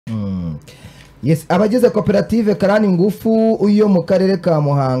Yes, abagize koperative karani ngufu uyo mu karere ka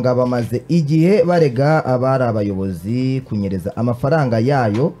Muhanga bamaze igihe barega abari abayobozi kunyereza amafaranga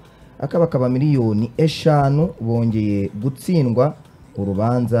yayo akaba miliyoni 5 bongeye gutsindwa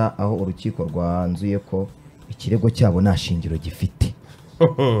urubanza aho urukiko rwanzuye ko ikirego cyabo nta shingiro gifite.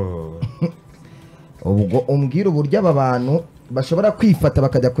 Ubwo umbwira uburyo aba bantu bashobora kwifata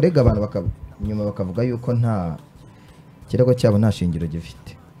bakajya kurega abantu nyuma bakavuga yuko nta kirego cyabo nta shingiro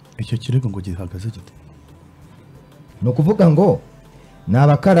gifite. Icyo kirego ngo gihagaze gite? No kuvuga ngo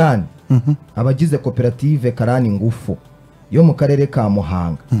nabakarani abagize koperative karani ngufu yo mu karere ka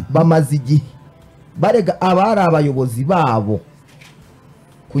Muhanga bamaze igihe barega abari abayobozi babo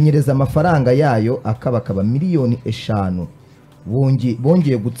kunyereza amafaranga yayo akaba miliyoni 5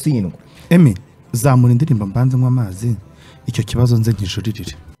 bongeye gutsindwa. Emi zamura indirimbo mbanzemo amazi icyo kibazo nze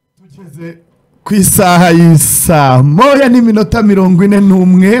ngishuririre. Tugeze ku isaha y'isa moya n'iminota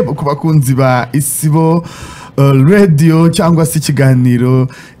 41 ku bakunzi ba ISIBO radio cyangwa se ikiganiro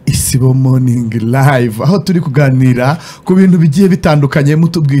ISIBO morning live aho turi kuganira ku bintu bigiye bitandukanye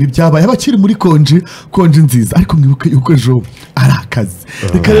mutubwira ibyabaye abakiri muri konje nziza ariko mwibuke yuko ejo ari akazi.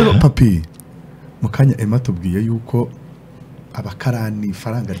 Reka rero papi mukanya Emma tubwiye yuko abakarani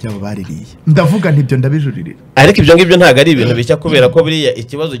faranga ryabo baririye ndavuga ntibyo ndabijuririra ariko ibyo ngibyo ntago ari ibintu bishya kubera ko buriya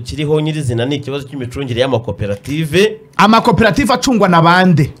ikibazo kiriho nyirizina ni ikibazo cy'imicungire y'amakoperative. Amakoperative acungwa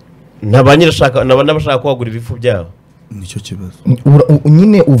nabande n'abanyirashaka n'abashaka kwagura ibifu byabo nicyo kibazo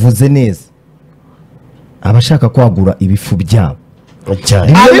nyine uvuze neza abashaka kwagura ibifu byabo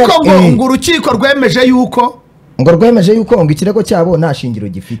ariko ngo urukiko rwemeje yuko ngo ikirego cyabo nta shingiro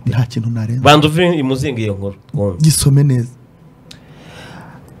gifite. Nta kintu narenza banza uve imuzingiye nkuru gisome neza.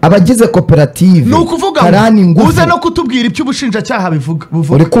 Abagize koperative karani ngufu uze no kutubwira ibyo ubushinjacyaha bivuga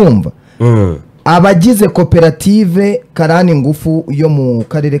uri kumva abagize koperative karani ngufu yo mu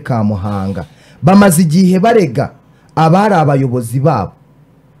karere ka Muhanga bamaze igihe barega abari abayobozi babo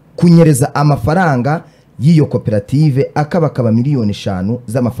kunyereza amafaranga y'iyo koperative akaba miliyoni 5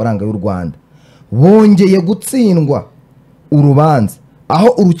 z'amafaranga y'u Rwanda bongeye gutsindwa urubanza aho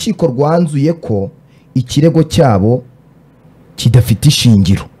urukiko rwanzuye ko ikirego cyabo kidafite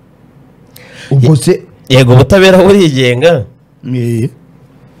ishingiro. Ubwo se yego butabera burigenga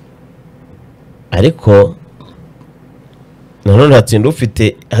ariko none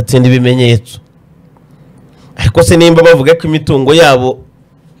hatsinda ibimenyetso. Ariko se nimba bavuga ko imitungo yabo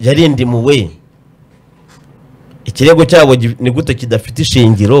yarindimuwe ikirego cyabo ni gute kidafite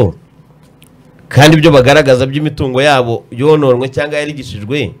ishingiro kandi ibyo bagaragaza by'imitungo yabo yononwe cyangwa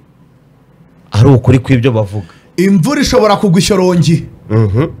yarigishijwe ari ukuri kw'ibyo bavuga. Imvura ishobora kugwishorongi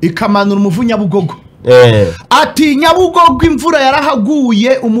ikamanura umuvu Nyabugogo ati Nyabugogo imvura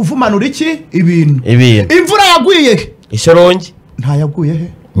yarahaguye umuvumanura iki ibintu imvura yaguye ishorongi nta yaguye he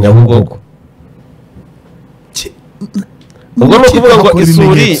Nyabugogo. Ubwo no kuvuga ngo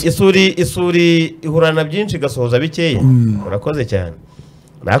isuri ihurana byinshi gasohoza bikeya. Urakoze cyane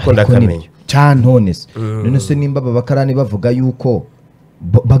nakunda kamenya cyane none se nimba babakarani bavuga yuko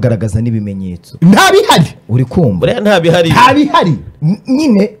bagaragaza n'ibimenyetso ntabihari uri kumva buriya ntabihari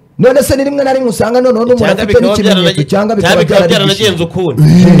nyine none se ni rimwe na rimwe usanga none n'umuntu afite n'ikimenyetso cyangwa bikaba byaranagenze ukundi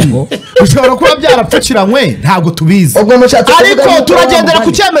ushobora kuba byarapfukiranywe ntabwo tubizi ariko turagendera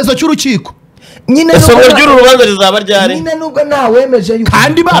ku cyemezo cy'urukiko nyine isomero ry'urubanza rizaba ryari nyine nubwo nawemeje yuko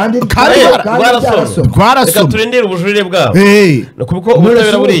kandi reka turindire ubujurire bwabo kuko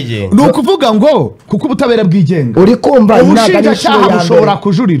ubutabera burigenga. ni ukuvuga ngo kuko ubutabera bwigenga uri kumva ubushinjacyaha bushobora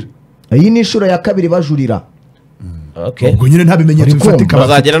kujurira. Iyi ni inshuro ya kabiri bajurira. Ubwo nyine nta bimenyetso bifatika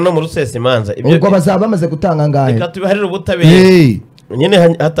bazagera no mu rusesa imanza ubwo bazaba bamaze gutanga ngahe. Reka tubiharire ubutabera nyine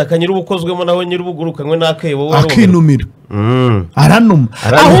hatakanyira ubukozwemo naho nyirubugurukanywe n'akebo akinumira aranuma.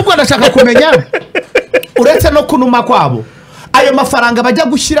 Ahubwo ndashaka kumenya uretse no kunuma kwabo ayo mafaranga bajya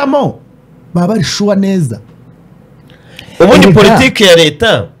gushyiramo baba bari shuwa neza. Ubundi politiki ya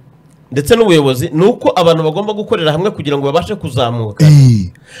leta ndetse n'ubuyobozi nuko abantu bagomba gukorera hamwe kugira ngo babashe kuzamuka.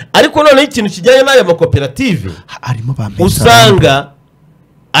 Ariko none ikintu kijyanye n'ayo makoperative arimo usanga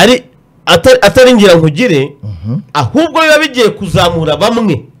ari atari ngira nkugire ahubwo biba bigiye kuzamura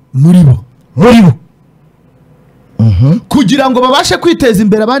bamwe muri bo kugira ngo babashe kwiteza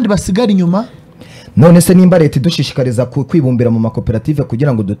imbere abandi basigara inyuma. None se nimba leta idushishikariza kwibumbira mu makoperative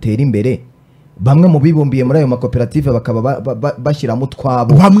kugira ngo dutere imbere bamwe mu bibumbiye muri ayo makoperative bakaba bashyiramo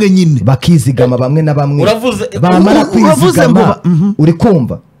twabo bamwe nyine bakizigama bamwe na bamwe bamara kwizigama uri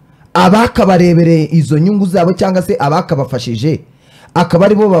kumva abakabarebereye izo nyungu zabo cyangwa se abakabafashije akaba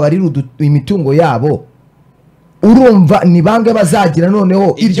ari bo babarira imitungo yabo. Urumva ni bange bazagira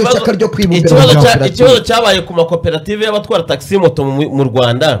noneho iryo cyaka ryo kwibumbira. Ikibazo cyabaye ku makoperative y'abatwara taxi moto mu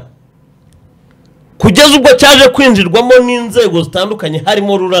Rwanda kugeza ubwo cyaje kwinjirwamo n'inzego zitandukanye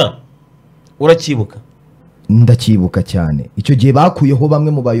harimo RWANDA. Urakibuka? Ndakibuka cyane. Icyo gihe bakuyeho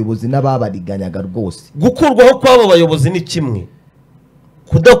bamwe mu bayobozi n'ababariganyaga rwose. Gukurwaho kw'abo bayobozi ni kimwe,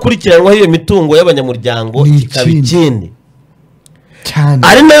 kudakurikiranwaho iyo mitungo y'abanyamuryango kikaba ikindi cyane.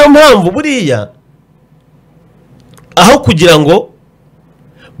 Ari nayo mpamvu buriya aho kugira ngo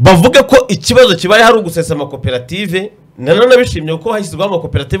bavuge ko ikibazo kibaye hari ugusesa amakoperative, nanone bishimye ko hashyizweho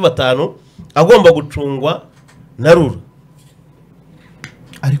amakoperative 5 agomba gucungwa na RWANDA.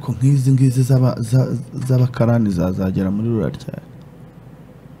 Ariko nk'izi z'abakarani zazagera muri RWANDA cyane.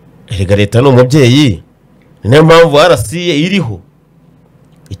 Erega leta ni umubyeyi, niyo mpamvu RCA iriho,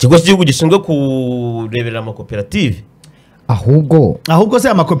 ikigo cy'igihugu gishinzwe kureberera amakoperative. Ahubwo se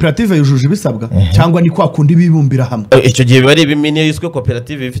amakoperative yujuje ibisabwa cyangwa ni kwa kundi bibumbira hamwe? Icyo gihe bari ibimina yiswe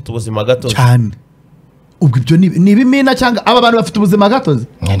koperative bifite ubuzima gatozi cyane. Ubwo ibyo ni ibimina cyangwa aba bantu bafite ubuzima gatozi?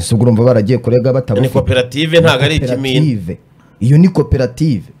 Ni se urumva baragiye kurega batabufite. Ni koperative ntago ari ikimina. Iyo ni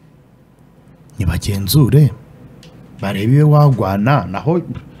koperative. Nibagenzure barebe wagwana naho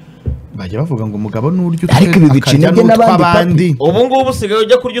bajya bavuga ngo umugabo n'uryo ariko ibi bicinege n'abandi. Ubu ngubu usigaye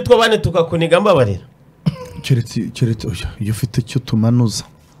ujya kurya utwabane tukakuniga mbabarira. Keretse iyo ufite cyo tumanuza,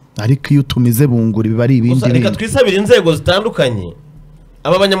 ariko iyo tumize bungura bibari ibindi. Reka twisabira inzego zitandukanye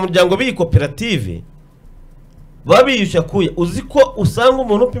aba banyamuryango b'iyi koperative babiyushya kuya. Uzi ko usanga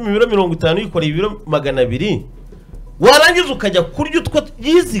umuntu upima ibiro 50 yikora ibiro 200, warangiza ukajya kurya utwo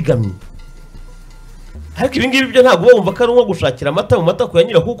yizigamye. Ariko ibi ngibi byo ntabwo wumva ko ari nko gushakira amata mu mata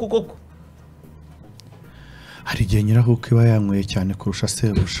kuyanyira kuko koko. Hari igihe nyirahuko iba yanyweye cyane kurusha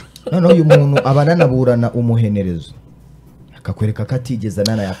sebuja. None uyu muntu abananaburana umuhenerezo akakwereka ko atigeze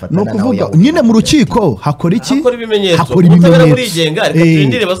ananayafatana nawe. No kuvuga nyine mu rukiko hakora iki? Hakora ibimenyetso. Ubutabera burigenga, reka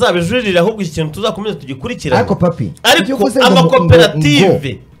turindire bazabijurire ahubwo ikintu tuzakomeza tugikurikira. Ariko papi, ariko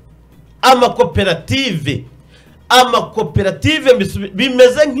amakoperative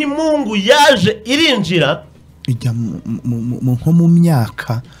bimeze nk'imungu yaje irinjira ijya nko mu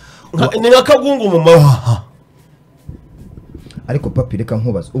myaka ni akagungu mu maha. Ariko papi reka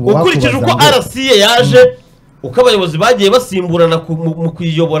nkubaza, ukurikije uko RCA yaje, uko abayobozi bagiye basimburana mu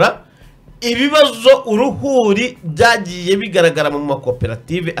kuyiyobora, ibibazo uruhuri byagiye bigaragara mu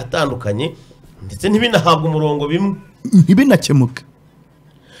makoperative atandukanye ndetse ntibinahabwa umurongo bimwe, ntibinakemuke.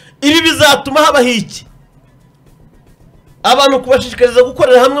 Ibi bizatuma habaho iki? Abantu kubashishikariza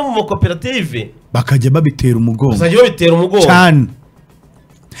gukorera hamwe mu makoperative bakajya babitera umugongo cyane.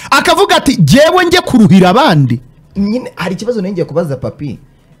 Akavuga ati jewe njye kuruhira abandi. Nyine hari ikibazo nengeye kubaza papi,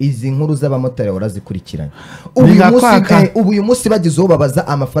 izi nkuru z'abamotari warazikurikiranye. Ubu uyu munsi bagizeho babaza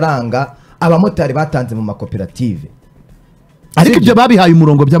amafaranga abamotari batanze mu makoperative. Ariko ibyo babihaye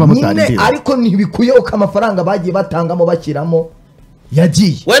umurongo by'abamotari. Ariko ntibikuye uko amafaranga bagiye batangamo bakiramo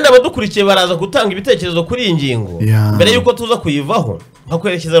yagiye. Wenda abadukurikiye baraza gutanga ibitekerezo kuri iyi ngingo mbere yuko tuza kuyivaho,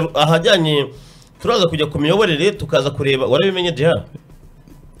 hakwerekeza ahajyanye. Turaza kujya ku miyoborere tukaza kureba, warabimenye deha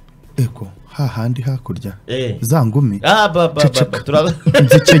eko hahandi hakurya za ngumi turaza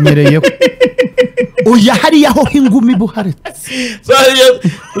nzikenyereye oya hariya ho ingumi buhare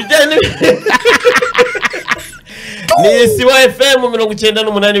ni ISIBO FM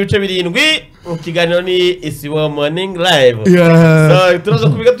 98.7 mu kiganiro ni ISIBO Morning Live. So turaza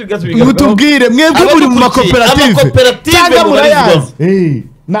kubiga mutubwire mwebwe muri mu makoperative cyangwa murayazi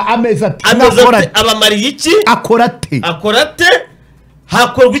na ameza abamariye iki? Akora ate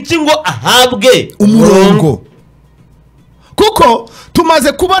hakorwa iki ngo ahabwe umurongo? Kuko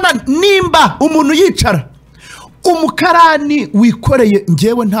tumaze kubona nimba umuntu yicara umukarani wikoreye,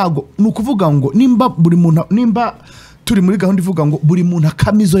 ngewe ntago nukuvuga ngo nimba turi muri gahunda ivuga ngo buri muntu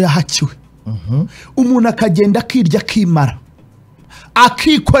akamizo yahakiwe. Umuntu akagenda akirya kimara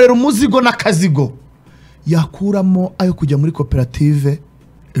akikorera umuzigo n'akazigo, yakuramo ayo kujya muri koperative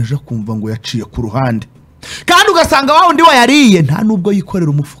ejo kumva ngo yaciye ku ruhande, kandi ugasanga wa undi wayariye nta nubwo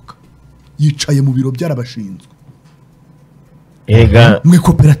yikorera umufuka, yicaye mu biro byarabashinzwe. Ega mwe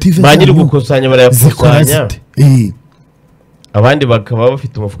koperative banyiri gukusanya barayakusanya, abandi bakaba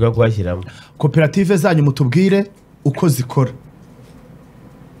bafite umufuka wo kwashyiramo. Koperative zanyu mutubwire uko zikora.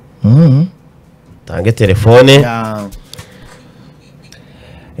 Tange telefone.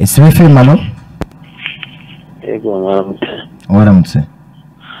 ISIBO FM alo. Ego waramutse.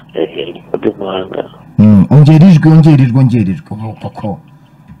 Ongerijwe koko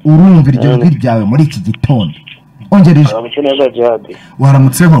urumva iryo jwi ryawe muri iki gitondo. Ongerijwe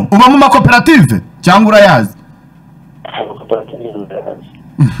waramutseho. Uba mu makoperative cyangwa urayazi?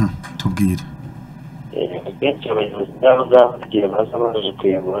 Tubwire.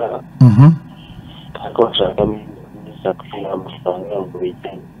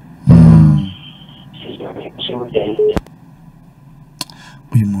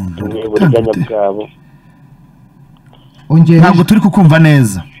 uyu muntu uburiganya bwabo ntabwo turi kukumva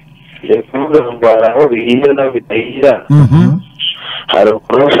neza kuvuga aho bihiye n'aho bidahira hari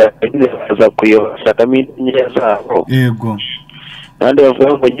ukuntu bashaka nyine baza kuyobashakamo inyenyeri zabo yego kandi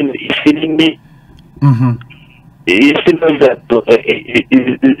bavuga ngo nyine ifilimi isi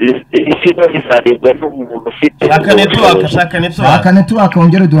no izaribwa n'umuntu ufite shaka network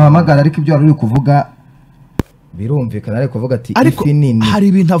wongere duhamagara ariko ibyo wari uri kuvuga birumvikana ariko kuvuga ati ifi nini hari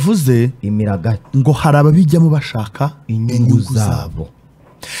ibintu avuze imiraga ngo hari ababijyamo bashaka inyungu zabo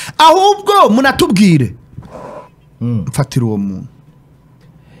ahubwo munatubwire mfatira uwo muntu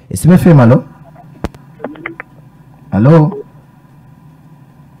ese FM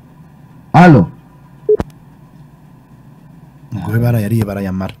Allo ngo barayariye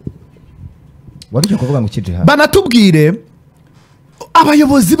barayamara warije kuvuga ngo kije ha banatubwire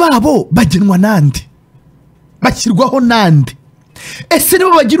abayobozi babo bagenwa nande bashyirwaho nande ese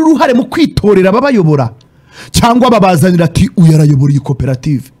nibo bagira uruhare mu kwitorera ababayobora cyangwa babazanira ati uyarayobora iyi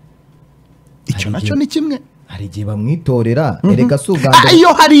koperative icyo nacyo ni kimwe hari igihe bamwitorera erega subwambere iyo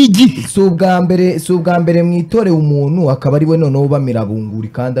hari igihe subwambere mwitore umuntu akaba ari we noneho bamira bunguri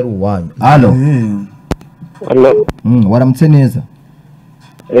kandi ari uwanyu allo waramutse neza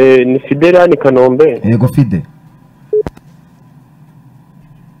ni Fidela ni Kanombe yego Fide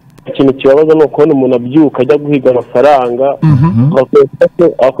ikintu kibabaza no kubona umuntu abyuka ajya guhiga amafaranga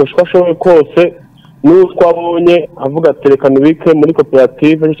akoshwa ashoboye kose n'utwo abonye avuga aterekana ubike muri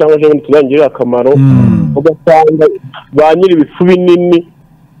koperative cyangwa se ibintu tuzangirira akamaro ugasanga ba nyiri ibifu binini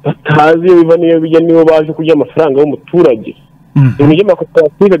batazi biva niyo bijya nibo baje kurya amafaranga y'umuturage ibintu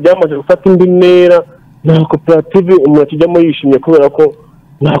by'amakoperative byamaze gufata indi ntera nta koperative umuntu akijyamo yishimye kubera ko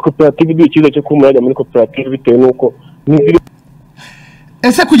nta koperative iduha icyizere cyo kuba umuntu yajya muri koperative bitewe n'uko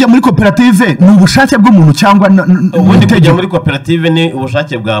ese kujya muri koperative ni ubushake bw'umuntu cyangwa ubundi kujya muri koperative ni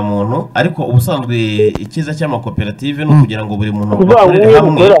ubushake bwa muntu ariko ubusanzwe icyiza cy'amakoperative ni ukugira ngo buri muntu akorere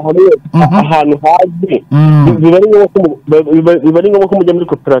hamwe ahantu hazi biba ari ngombwa ko mujya muri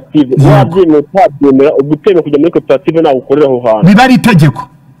koperative wabyemera utabyemera ugutemera kujya muri koperative ntabwo ukorera aho hantu biba ari itegeko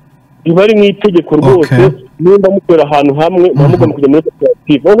biba ari nk'itegeko rwose nimba mukorera ahantu hamwe mugomba kujya muri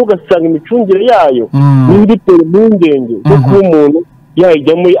koperative aho ugasanga imicungire yayo niba itera impungenge zo kuba umuntu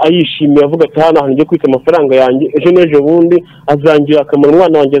yajyamo ayishimiye avuga ati hano hantu ngiye kwita amafaranga yanjye ejo n'ejo bundi azangira akamaro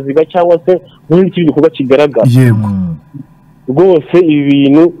umwana wanjye aziga cyangwa se muri iki gikorwa kigaragara yego rwose ibi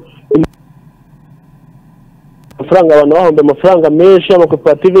bintu amafaranga abantu bahomba amafaranga menshi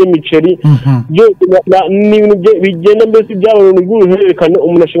amakoperative y'imiceri bigenda mbese byaba ibintu by'uruhererekane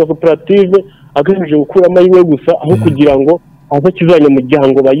umuntu ashinga koperative agamije gukuramo ayiwe gusa aho kugira ngo azakizanye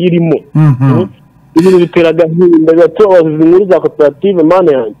umuryango bayirimo ibintu bitera agahinda biratubabaza inkuru za koperative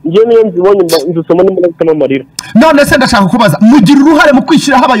mana yanjye njyewe niyo nzibonye nzisoma n'umurabitamo amarira none se ndashaka kubaza mugira uruhare mu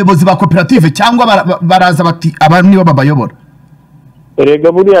kwishyiraho abayobozi ba koperative cyangwa baraza bati aba nibo babayobora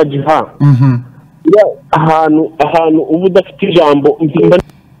erega buriya jiha ahantu uba udafite ijambo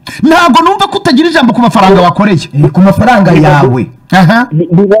ntabwo numva ko utagira ijambo ku mafaranga wakoreye ku mafaranga yawe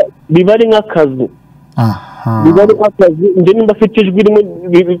biba ari nk'akazi biba ari nk'akazi njye nimba afite ijwi rimwe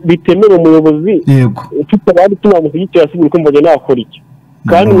bitemera umuyobozi ufite abandi tunamushyigikira asubira uko mbonye nakora iki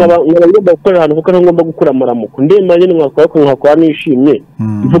kandi nkaba ngomba gukorera ahantu kuko ariho ngomba gukura amaramuko ndemera nyine mwakora ko nkakora nishimye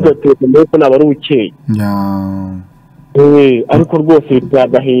mvuga ati reka mbere ko naba ari ubukeye ariko rwose biteye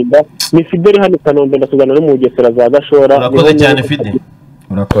agahinda ni Fidele hano i Kanombe ndasugana no mu Bugesera za Gashora urakoze cyane Fide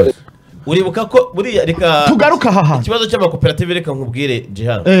urakoze uribuka ko buriya reka tugaruka aha ikibazo cy'amakoperative reka nkubwire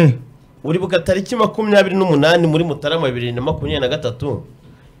Jihan uribuka tariki 28 muri Mutarama 2023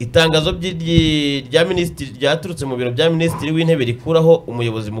 itangazo rya minisitiri ryaturutse mu biro bya minisitiri w'intebe rikuraho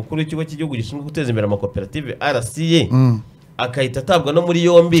umuyobozi mukuru w'ikigo cy'igihugu gishinzwe guteza imbere amakoperative RCA akahita atabwa no muri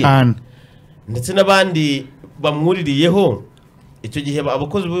yombi ndetse n'abandi bamwuririyeho icyo gihe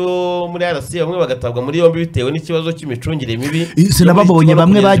abakozi bo muri RCA bamwe bagatabwa muri yombi bitewe n'ikibazo cy'imicungire mibi sinababonye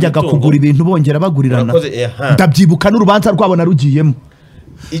bamwe bajyaga kugura ibintu bongera bagurirana ndabyibuka n'urubanza rwabo narugiyemo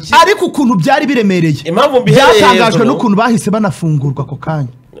ariko ukuntu byari biremereye byatangajwe n'ukuntu bahise banafungurwa ako kanya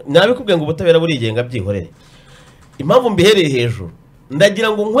nabikubwiye ngo ubutabera burigenga byihorere impamvu mbihereye hejuru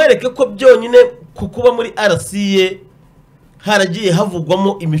ndagira ngo nkwereke ko byonyine kukuba muri RCA haragiye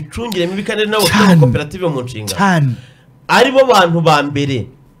havugwamo imicungire mibi kandi nabo bafite koperative mu nshinga aribo bantu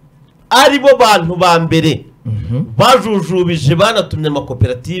ba mbere bajujubije banatumye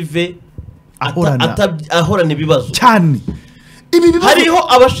amakoperative ahorana ibibazo cyane hariho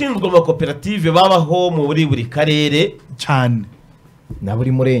abashinzwe amakoperative babaho mu buri karere cyane na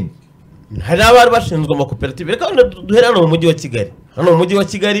buri murenge hari abari bashinzwe amakoperative reka duhere hano mu mujyi wa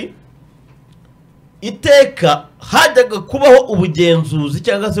Kigali iteka hajyaga kubaho ubugenzuzi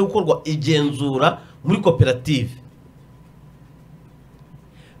cyangwa se gukorwa igenzura muri koperative.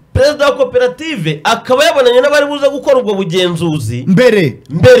 Perezida wa koperative akaba yabonanye n'abari buza gukora ubwo bugenzuzi mbere.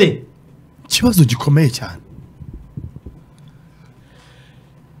 Ikibazo gikomeye cyane.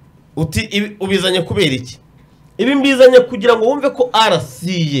 Uti ubizanye kubera iki? Ibi mbizanye kugira ngo wumve ko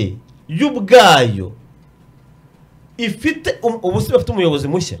RCA y'ubwayo ifite ubusi bafite umuyobozi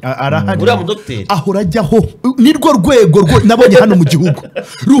mushya. Uriya mudokiteri ahora ajyaho nirwo rwego nabonye hano mu gihugu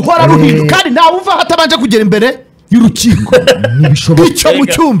ruhora ruhinduka kandi nta wumva hatabanje kugera imbere y'urukiko. Nibishoboka icyo mu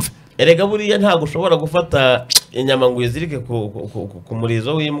cyumve. Erega buriya ntago ushobora gufata inyama ngo izirike ku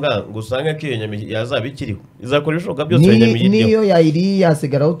murizo w'imbwa ngo usange ko iyo nyama yazaba ikiriho. Izakora ibishoboka byose iyo nyama iriho. Niyo yayiri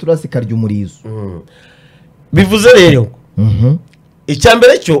yasigaraho turasi karya umurizo. Bivuze rero icya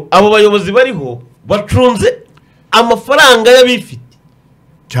mbere cyo abo bayobozi bariho bacunze amafaranga y'abifite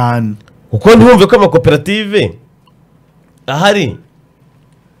cyane, kuko ntibumve ko amakoperative ahari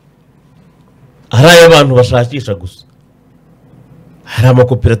ay'abantu bashakisha gusa. Hari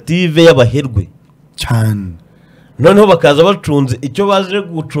amakoperative y'abaherwe cyane, noneho bakaza bacunze icyo baje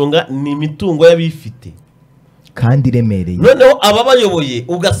gucunga ni imitungo y'abifite kandi iremereye. Noneho aba bayoboye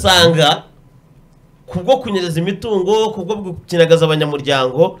ugasanga kubwo kunyereza imitungo, kubwo gukinagaza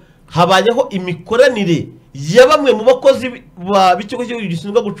abanyamuryango, habayeho imikoranire ya bamwe mu bakozi b'ikigo cy'igihugu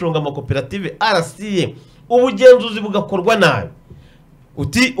gishinzwe gucunga amakoperative RCA, ubugenzuzi bugakorwa nabi.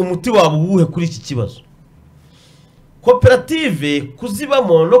 Uti umuti wabo uwuhe kuri iki kibazo? Koperative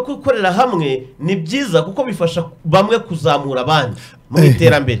kuzibamo no gukorera hamwe ni byiza kuko bifasha bamwe kuzamura abandi mu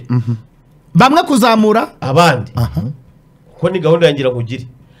iterambere. Bamwe kuzamura abandi kuko ni gahunda yangira nkugire.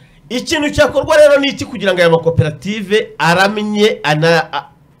 Ikintu cyakorwa rero ni iki kugira ngo aya makoperative aramenye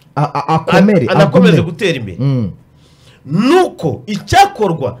anakomeze gutera imbere? Nuko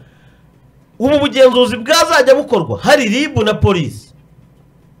icyakorwa ubu bugenzuzi bwazajya bukorwa hari RIB na polisi,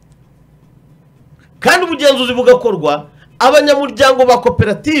 kandi ubugenzuzi bugakorwa abanyamuryango ba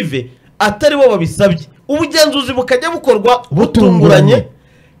koperative atari bo babisabye. Ubugenzuzi bukajya bukorwa butunguranye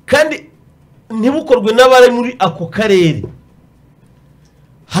kandi ntibukorwe n'abari muri ako karere.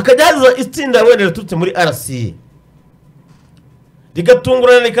 Hakajya haza itsinda wenda riturutse muri RCA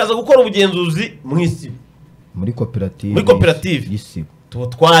rigatungurana rikaza gukora ubugenzuzi mu ISIBO, muri koperative ISIBO. Tuba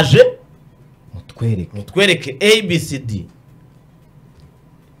twaje mutwereke ABCD.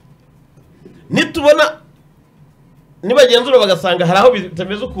 Nitubona nibagenzura bagasanga hari aho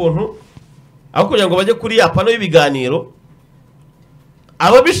bitameze ukuntu, aho kugira ngo bajye kuri ya pano y'ibiganiro,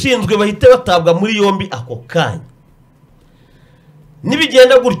 ababishinzwe bahite batabwa muri yombi ako kanya.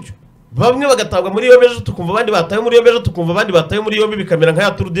 Nibigenda gutyo bamwe bagatabwa muri yombi, ejo tukumva abandi bataye muri yombi, ejo tukumva abandi bataye muri yombi, bikamera nka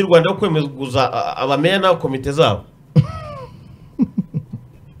ya Tour du Rwanda yo kwemeguza abameya na komite zabo.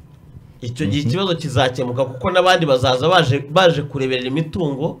 Icyo gihe ikibazo kizakemuka kuko nabandi bazaza baje kureberera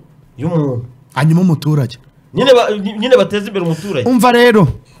imitungo y'umuntu, hanyuma umuturage nyine bateze imbere umuturage. Umva rero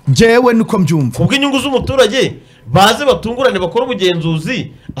jewe niko mbyumva, kubwo inyungu z'umuturage baze batungurane bakora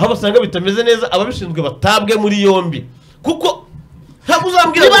ubugenzuzi, aho basanga bitameze neza ababishinzwe batabwe muri yombi. Kuko ntabwo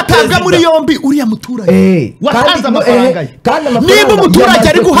uzambwira batabwa muri yombi uriya muturage watanze amafaranga ye. Niba umuturage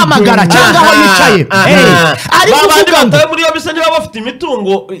ari guhamagara cyangwa aho yicaye ari kuvuga ngo muri yombi se niba bafite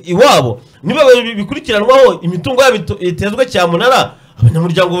imitungo iwabo, niba bikurikiranwaho imitungo yabo itezwe cyamunara,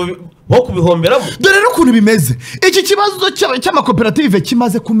 abanyamuryango bo kubihomberamo. Dore rero ukuntu bimeze iki kibazo cy'amakoperative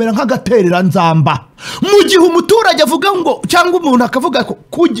kimaze kumera nk'agaterera nzamba. Mu gihe umuturage avuga ngo cyangwa umuntu akavuga ko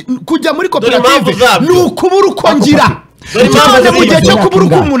kujya muri koperative ni ukubura uko ngira, none mu gihe cyo kubura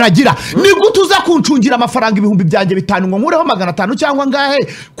uko umuntu agira nibwo tuza kuncungira amafaranga ibihumbi byanjye 5 ngo nkureho 500 cyangwa ngahe,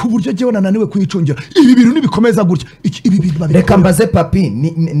 ku buryo jewe nananiwe kuyicungira. Ibi bintu nibikomeza gutya ibi bintu reka mbaze papi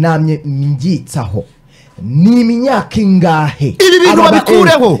namye ngitsaho ni imyaka ingahe ibi bintu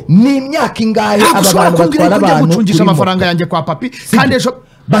babikureho? Ni imyaka ingahe aba bantu batwara abantu gucungisha amafaranga yanjye kwa papi kandi ejo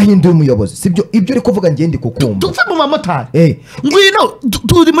bahinduye umuyobozi? Sibyo ibyo uri kuvuga ngende kukumva tuve mu mamotari ngwino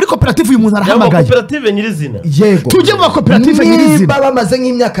turi muri koperative uyu muntu arahamagaye koperative nyirizina. Yego tujye mu koperative nyirizina. Niba bamaze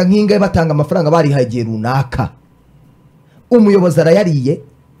nk'imyaka nk'ingahe batanga amafaranga barihagiye runaka, umuyobozi arayariye,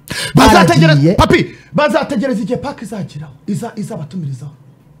 bazategereza papi, bazategereza igihe paka izagiraho izabatumirizaho.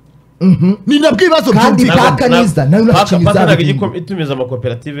 Ni nabwo ibibazo byumvikana nayo ntakintu itumiza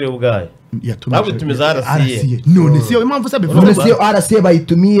amakoperative y'ubwayo, ntabwo itumiza RCA. None siyo impamvu se bivuga siyo RCA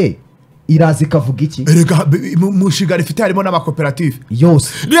bayitumiye irazi kavuga iki? Erega mu shigari ifite harimo n'amakoperative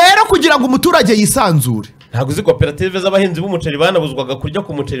yose. Rero kugira ngo umuturage yisanzure, ntabwo uzi koperative z'abahinzi b'umuceri banabuzwaga kurya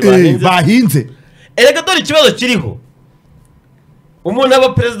ku muceri bahinze. Erega dore ikibazo kiriho, umuntu aba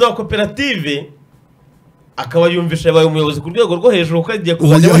perezida wa koperative akaba yumvisha yabaye umuyobozi ku rwego rwo hejuru ukagiye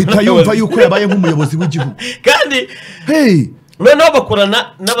kuzajya ahita yumva yuko yabaye nk'umuyobozi w'igihugu kandi noneho bakorana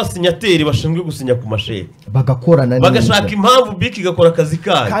n'abasinyateri bashinzwe gusinya ku masheke bagakorana bagashaka impamvu biki igakora akazi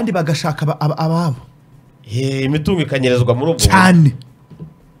kayo kandi bagashaka ababo imitungo ikanyerezwa muri ubwo cyane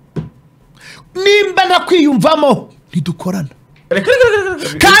nimba nakwiyumvamo ntidukorana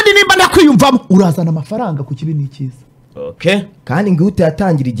kandi nimba nakwiyumvamo urazana amafaranga ku kibi n'ikiza kandi ngo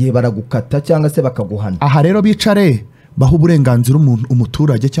utayatangira igihe baragukata cyangwa se bakaguhana aha rero bicare baho uburenganzira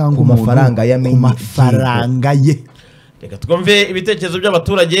umuturage cyangwa umuntu ku mafaranga ye. Reka twumve ibitekerezo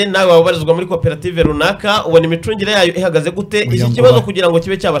by'abaturage nawe wabarizwa muri koperative runaka ubona imicungire yayo ihagaze gute iki kibazo kugira ngo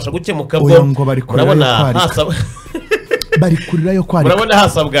kibe cyabasha gukemuka bwo urabona bari kurirayo kwarika urabona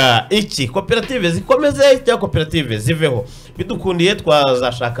hasabwa iki koperative zikomeze cyangwa koperative ziveho bidukundiye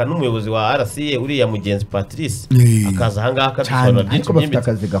twazashaka n'umuyobozi wa RCA uriya mugenzi Patrice akaza hanga akadusobanura byinshi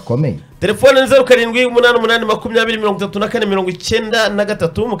by'akazi gakomeye. Telefone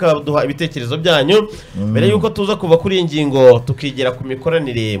 0788203493 mukaduha ibitekerezo byanyu mbere yuko tuza kuva kuri ingingo tukigera ku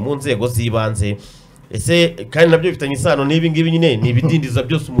mikoranire mu nzego zibanze ese kandi nabyo bifitanye isano n'ibi ngibi nyine ni ibidindiza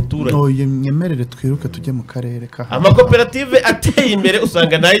byose umuturage oye nyemerere twiruke tujye mu karere ka amakoperative ateye imbere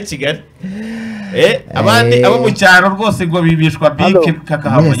usanga nayo i Kigali abandi abo mu cyaro rwose ngo bibishwa bike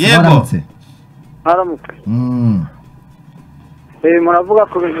kakahamo yego haramutse muravuga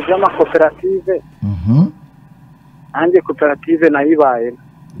ku bintu by'amakoperative anjye koperative nayibaye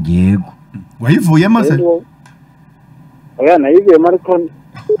yego wayivuyemo se oya nayivuyemo ariko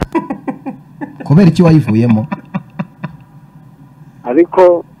kubera iki wayivuyemo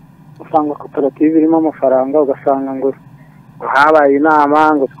ariko usanga koperative irimo amafaranga ugasanga ngo habaye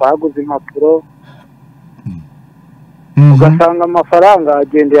inama ngo twaguze impapuro ugasanga amafaranga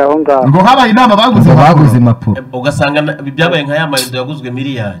agendeye aho ngaho ngo habaye inama baguze impapuro ugasanga byabaye nka ya marido yaguzwe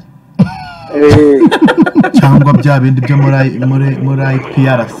miliyari cyangwa bya bindi byo muri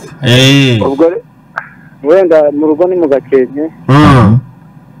IPRC ubwo wenda mu rugo ni mu Gakenke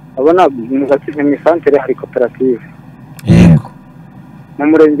abona mu Gakenke mu santere hari koperative yego mu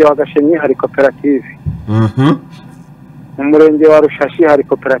murenge wa Gashenyi hari koperative mu murenge wa Rushashi hari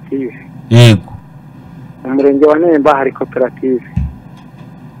koperative yego mu murenge wa Nemba hari koperative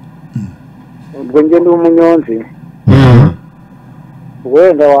ubwo ngende umunyonzi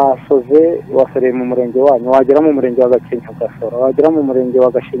wenda wasoreye mu murenge wanyu wagera mu murenge wa Gakenke ugasora wagera mu murenge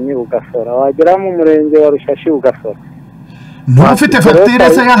wa Gashenyi ugasora wagera mu murenge wa Rushashi ugasora ntufite fagitire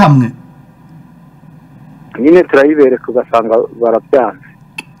se yahamwe nyine turayibereka ugasanga barabyanze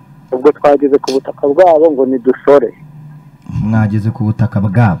ubwo twageze ku butaka bwabo ngo nidusore mwageze ku butaka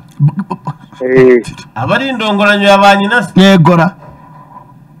bwabo abari indongoranyo yabanye nase yegora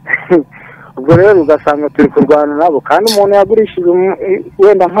ubwo rero ugasanga turi kurwana nabo kandi umuntu yagurishije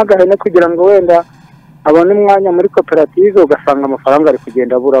wenda nk'agahene kugira ngo wenda abone umwanya muri koperative ugasanga amafaranga ari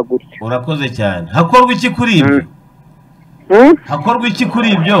kugenda abura gutyo. Urakoze cyane. Hakorwa iki kuri ibyo? Hakorwa iki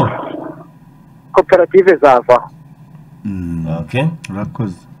kuri ibyo? Koperative zavaho. Okay,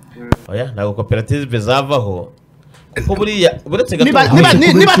 urakoze. Oya ntabwo koperative zavaho. Ko buriya buretse niba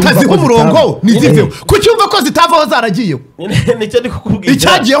taziho umurongo niziveho kucyumva ko zitavaho zaragiyeho nicyo ndi kukubwira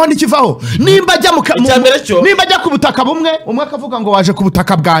icyagiyeho nikivaho nimba ajya ku butaka bumwe umwe akavuga ngo waje ku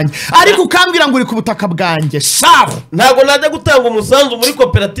butaka bwanjye ariko ukambwira ngo uri ku butaka bwanjye shaho ntabwo najya gutanga umusanzu muri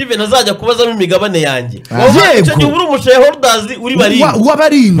koperative nazajya kubazamo imigabane yanjye icyo gihe uri umushareholders uri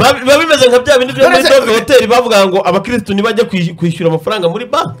wabarinda biba bimeze nka bya bindi byo muri hoteli bavuga ngo abakristo nibajya kwishyura amafaranga muri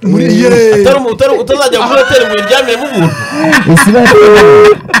banki utazajya muri hoteli mu biryamye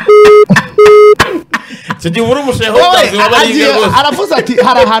aravuze ati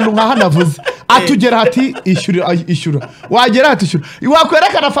hari ahantu nka hanavuze atugera hati ishyura wagera hati ishyura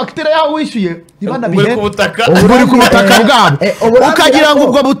wakwerekana fagitire yaho wishyuye ibana bihe uri ku butaka bwabo ukagira ngo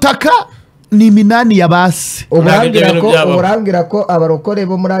ubwo butaka ni iminani ya basi urambwira ko abarokore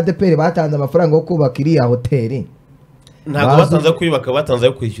bo muri ADPR batanze amafaranga yo kubaka iriya hoteli ntabwo batanze kuyubaka batanze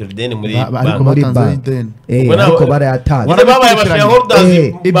yo kwishyura ideni muri banki ariko barayatanze babaye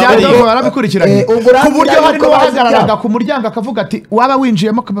abashareholders ibyariko barabikurikiranye ku buryo hari n'uwahagararaga ku muryango akavuga ati waba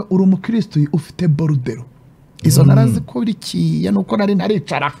winjiyemo uri umukristo ufite borudero izo narazikurikiye nuko nari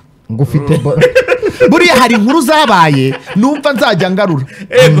naricara ngo ufite buriya hari inkuru zabaye numva nzajya ngarura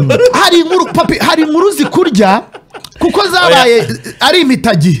hari inkuru zikurya kuko zabaye ari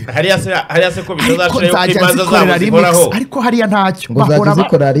imitagihe hariya se ko bitazashira ko imanza zabo zihoraho ariko hariya ntacyo bahora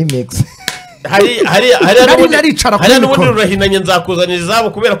zikora remix hariya n'ubundi rurahinanye nzakuzanira izabo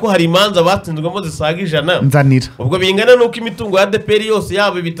kubera ko hari imanza batsinzwemo zisaga 100 nzanira ubwo bingana nuko imitungo ya ADPR yose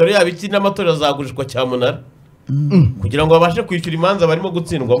yaba ibitaro yaba iki n'amatora azagurishwa cyamunara kugira ngo babashe kwishyura imanza barimo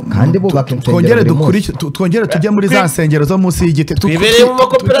gutsindwamo kandi bubaka insengero twongere tujye muri za nsengero zo munsi y'igiti twibereye mu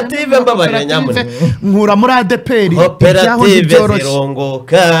makoperative mbabarira nyamuneka nkura muri ADPR koperative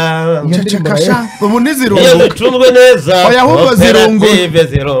zirongoka ubu iyo ntizirunguka zicunzwe neza ahubwo koperative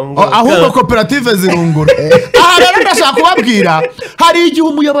zirunguka ahubwo koperative zirungura aha rero ndashaka kubabwira hari igihe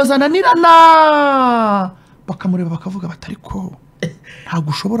umuyobozi ananirana bakamureba bakavuga batari ko ntabwo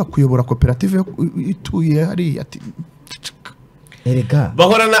ushobora kuyobora koperative ituye hariya ati erega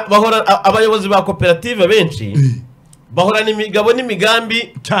bahorana abayobozi ba koperative benshi bahorana imigabo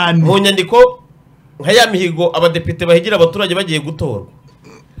n'imigambi cyane mu nyandiko nka ya mihigo abadepite bahigira abaturage bagiye gutorwa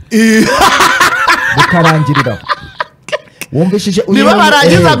bukarangirira wumvishije niba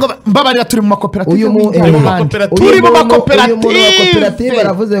barangiza ngo mbabarira turi mu makoperative turi mu makoperative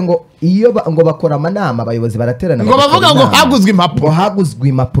baravuze ngo iyo ngo bakora amanama abayobozi baraterana ngo bavuga ngo haguzwe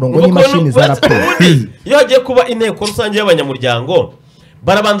impapuro ngo n'imashini za raporo iyo hagiye kuba inteko rusange y'abanyamuryango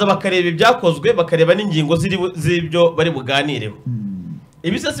barabanza bakareba ibyakozwe bakareba n'ingingo z'ibyo bari buganireho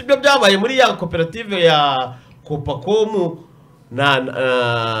ibi se si byo byabaye muri ya koperative ya Kopakomu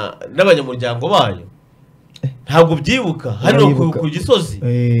n'abanyamuryango bayo ntabwo byibuka hano ku Gisozi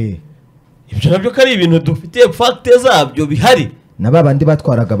ibyo nabyo ko ari ibintu dufitiye fagite zabyo bihari na babandi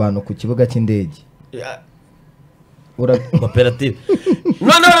batwaraga abantu ku kibuga cy'indege koperative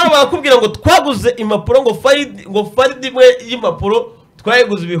noneho barakubwira ngo twaguze impapuro ngo faridi imwe y'impapuro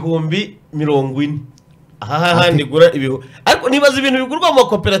twayiguze 40,000 aha handi gura ibihumbi ariko nibaza ibintu bigurwa mu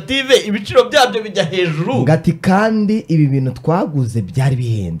makoperative ibiciro byabyo bijya hejuru ngati kandi ibi bintu twaguze byari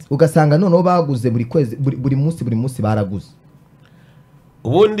bihenze ugasanga noneho baguze buri kwezi buri munsi baraguze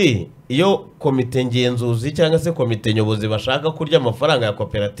ubundi iyo komite ngenzuzi cyangwa se komite nyobozi bashaka kurya amafaranga ya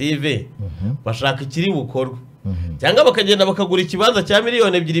koperative bashaka ikiri bukorwe cyangwa bakagenda bakagura ikibanza cya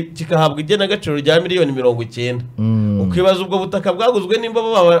 2,000,000 kikahabwa igenagaciro rya 90,000,000 ukibaza ubwo butaka bwaguzwe nimba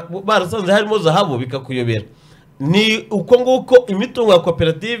barasanze harimo zahabu bikakuyobera ni uko nguko imitungo ya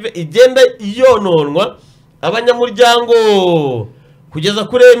koperative igenda yononwa abanyamuryango kugeza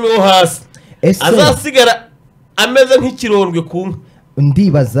kuri emiho hasi azasigara ameze nk'ikirondwe kumwe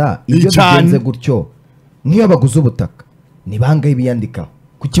ndibaza ibyo bigenze gutyo niyo baguze ubutaka ni bangahe biyandikaho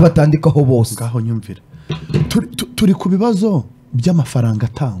kuki batandikaho bose ngaho nyumvira turi ku bibazo by'amafaranga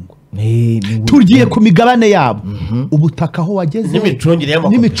atangwa tugiye ku migabane yabo ubutaka aho wageze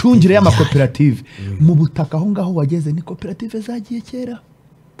n'imicungire y'amakoperative mu butaka aho ngaho wageze ni koperative zagiye kera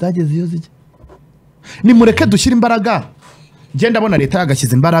zageze iyo zijya nimureke dushyira imbaraga ngenda abona leta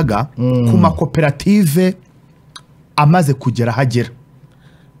yagashyize imbaraga ku makoperative amaze kugera hagera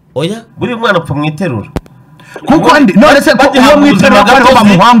oya buri mwana apfa mwiterura kuko none se ko uwo mwiterura ko ariho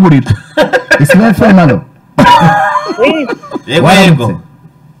bamuhangurira isigaye fenano yego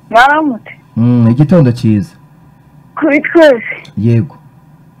mwaramutse igitondo cyiza kuri twese yego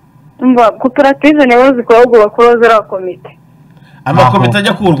umva koperative nibo zikora bakora zira komite amakomite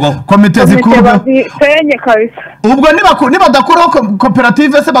ajya kurwaho komite zikurwa senye kabisa ubwo nibadakuraho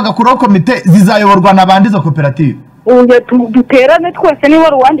koperative se bagakuraho komite zizayoborwa n'abandi zo koperative duterane twese niba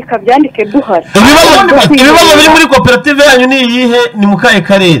ruwandika byandike duhari ibibazo biri muri koperative yanyu ni iyihe ni mu kahe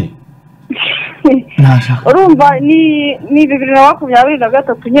karere urumva ni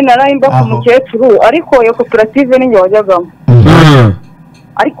 2023 nyine narahimba ku mukecuru ariko iyo koperative ninjye wajyagamo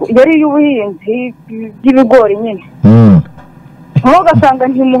ariko yari y'ubuhinzi bw'ibigori nyine ntugasanga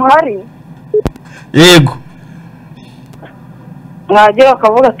ntimuhari yego mwagera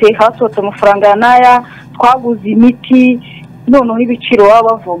bakavuga ati hasohotse amafaranga ya naya twaguze imiti noneho ibiciro baba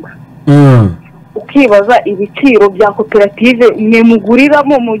bavuga ukibaza ibiciro bya koperative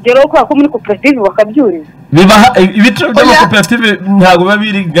mwemuguriramo mugero ko muri koperative bakabyuriza ibiciro by'amakoperative ntabwo biba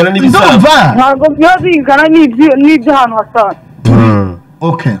birigana n'ibisanzwe ntabwo biba bingana n'ibyo ahantu hasanzwe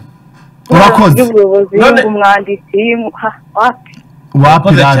okay urakoze none umwanditsi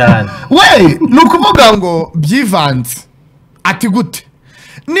wakoze cyane we nukuvuga ngo byivanze ati gute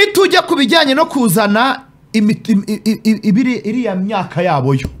nitujya kubijyanye no kuzana iriya myaka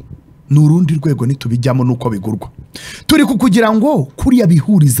yabo yo nurundi rwego nitubijyamo nuko bigurwa turi kukugira ngo kuriya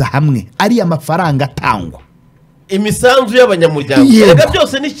bihuriza hamwe ari amafaranga atangwa imisanzu y'abanyamuryango rega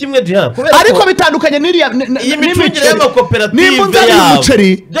byose ni kimwe Jean ariko bitandukanye n'iriya n'imicungire y'amakoperative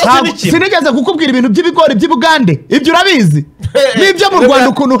yabo sinigeze kukubwira ibintu by'ibigori by'Ibugande ibyo urabizi n'ibyo mu Rwanda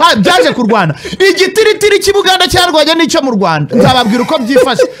ukuntu byaje kurwana igitiritiri cy'Ibuganda cyarwanye n'icyo mu Rwanda nzababwira uko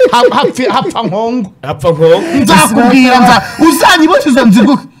byifashe hapfa nkongo nzakubwira uzanyiboshye izo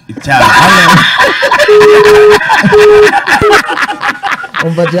nzigo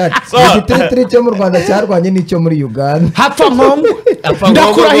umva Jack igititiri cyo mu Rwanda cyarwanye n'icyo muri Uganda hapfa nkongo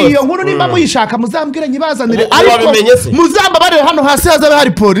ndakurahiye iyo nkuru nimba muyishaka muzambwire nyibazanire ariko muzamba bari hano hasi hazabe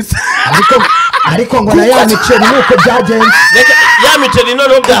hari polisi ariko ngo na ya miceri nuko byagenze ya miceri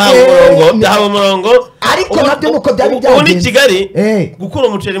noneho byahawe umurongo ariko nabyo nuko byari ubu byagenze ni Kigali gukura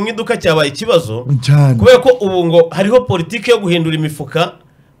umuceri mu iduka cyabaye ikibazo cyane kubera ko ubu ngo hariho politiki yo guhindura imifuka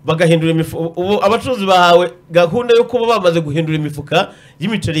bagahindura imifuka ubu abacuruzi bahawe gahunda yo kuba bamaze guhindura imifuka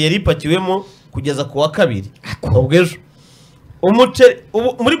y'imiceri yari ipakiwemo kugeza ku wa kabiri ubwo ejo umuceri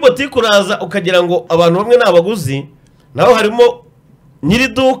muri botike uraza ukagira ngo abantu bamwe ni abaguzi naho harimo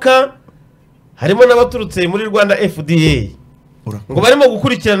nyiriduka harimo n'abaturutse muri Rwanda FDA ngo barimo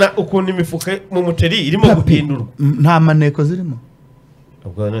gukurikirana ukuntu imifuka mu muceri irimo guhindurwa nta maneko zirimo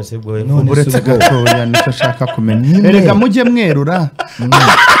ubwo none se bwo uretse gatoya nicyo ashaka kumenya erega mujye mwerura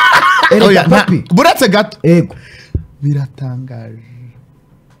buretse gato yego biratangaje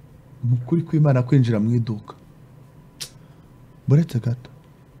mukuri kw'Imana kwinjira mu iduka buretse gato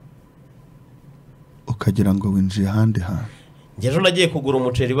ukagira ngo winjiye ahandi hantu ngejo nagiye kugura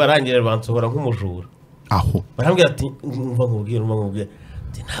umuceri barangira bansohora nk'umujura aho barambwira ati umva nkubwire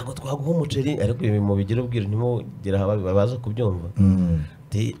ntabwo twaguha umuceri ariko ibi mu bigira ubwira ntimugire baza kubyumva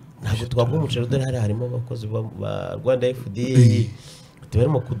ntabwo twaguha umuceri dore hari harimo abakozi ba Rwanda FDA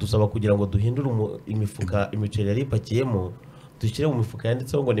barimo kudusaba kugira ngo duhindure imifuka imiceri yari ipakiyemo dushyire mu mifuka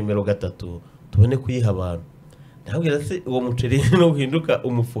yanditseho ngo nimero 3 tubone kuyiha abantu ndabwira se uwo muceri no guhinduka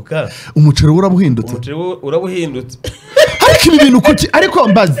umufuka umuceri urabuhindutse ariko ibi bintu kuki ariko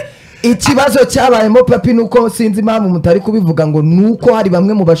mbaze ikibazo cyabayemo papi nuko sinzi impamvu mutari kubivuga ngo nuko hari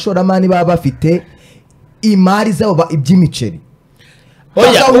bamwe mu bashoramani baba bafite imari zabo iby'imiceri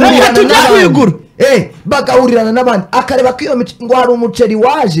bagahurirana n'abandi akareba ko iyo ngo hari umuceri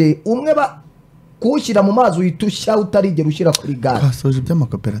waje umwe kuwushyira mu mazi uhita ushya utarigera ushyira kuri gare twasoje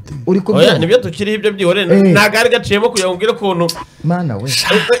iby'amakoperative uri kubyumva nibyo tukiriho ibyo byihore ntabwo ari gaciyemo kugira ngo ubwire ukuntu mana we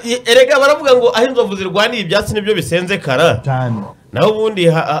erega baravuga ngo aho inzovu zirwaniye ibyatsi nibyo bisenze kara cyane naho ubundi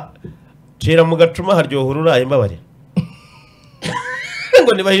cera mu gacuma haryoha ururaye mbabarira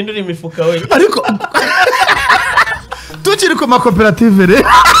ngo ntibahindure imifuka we ariko tukiri ku makoperative rero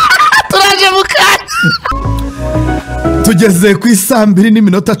turaje mu kanya tugeze ku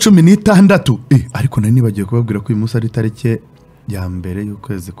 2:16 ariko nari nibagiye kubabwira ko uyu munsi ari tariki ya mbere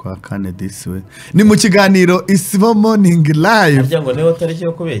y'ukwezi kwa 4 this way ni mu kiganiro ISIBO Morning Live arya ngo niho tariki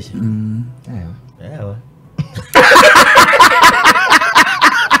yo kubeshya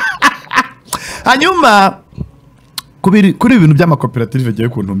hanyuma kuri ibintu by'amakoperative agiye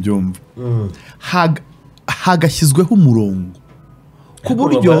kuntu byumva hagashyizweho umurongo ku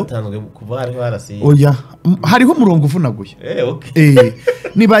buryo oya hariho umurongo uvunaguye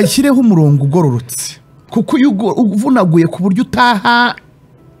nibashyireho umurongo ugororotse kuko iyo uvunaguye ku buryo utaha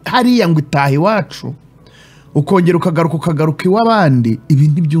hariya ngo itaha iwacu ukongera ukagaruka iw'abandi ibi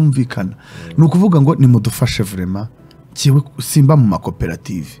ntibyumvikana ni ukuvuga ngo nimudufashe vraiment kiwe simba mu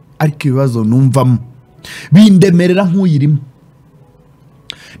makoperative ariko ibibazo numvamo bindemerera nk'uyirimo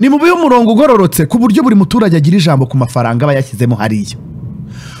ni mu bihe umurongo ugororotse ku buryo buri muturage agira ijambo ku mafaranga bayashyizemo hariya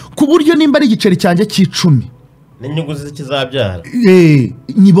ku buryo nimba ari igiceri cyanjye cy'icumi n'inyungu zikizabyara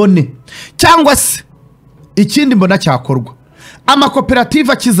nyibone cyangwa se ikindi mbona cyakorwa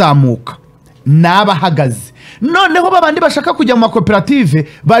amakoperative akizamuka naba ahagaze noneho babandi bashaka kujya mu makoperative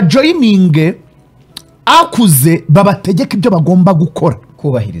bajoyininge akuze babategeka ibyo bagomba gukora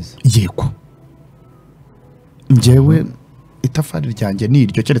kubahiriza yego njyewe itafari ryanjye ni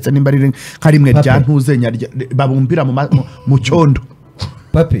iryo keretse nimba ari nka rimwe rya ntuzenya babumbira mu cyondo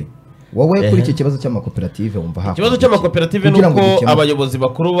papi wowe kuri iki kibazo cy'amakoperative wumva hafi ikibazo cy'amakoperative nuko abayobozi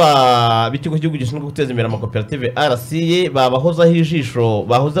bakuru b'ikigo cy'igihugu gishinzwe guteza imbere amakoperative RCA babahozaho ijisho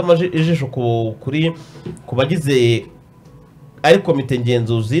ijisho ku bagize ari komite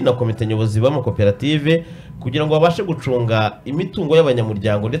ngenzuzi na komite nyobozi b'amakoperative kugira ngo babashe gucunga imitungo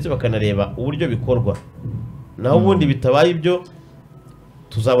y'abanyamuryango ndetse bakanareba uburyo bikorwa naho ubundi bitabaye ibyo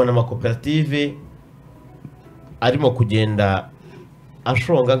tuzabona amakoperative arimo kugenda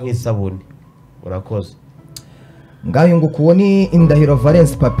ashonga nk'isabuni urakoze ngayo ngo kuboni Indahiro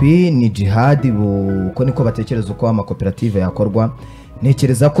Valence papi ni jihad uko niko batekereza uko amakoperative yakorwa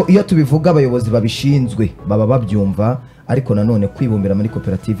ntekereza ko iyo tubivuga abayobozi babishinzwe baba babyumva ariko nanone kwibumbira muri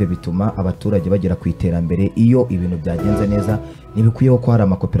koperative bituma abaturage bagera ku iterambere iyo ibintu byagenze neza ntibikwiyeho ko hari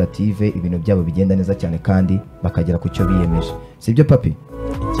amakoperative ibintu byabo bigenda neza cyane kandi bakagera ku cyo biyemeje sibyo papi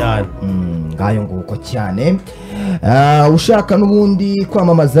cyane ngayo ngo uko cyane ushaka n'ubundi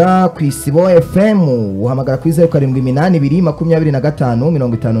kwamamaza ku ISIBO FM uhamagara kuri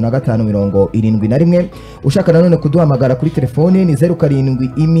 0782555571 ushaka nanone kuduhamagara kuri telefone ni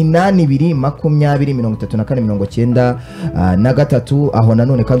 0782203493 aho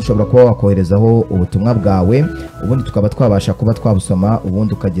nanone kandi ushobora kuba wakoherezaho ubutumwa bwawe ubundi tukaba twabasha kuba twabusoma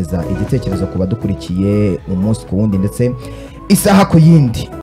ubundi ukageza igitekerezo kuba dukurikiye umunsi ku wundi ndetse isaha ku yindi.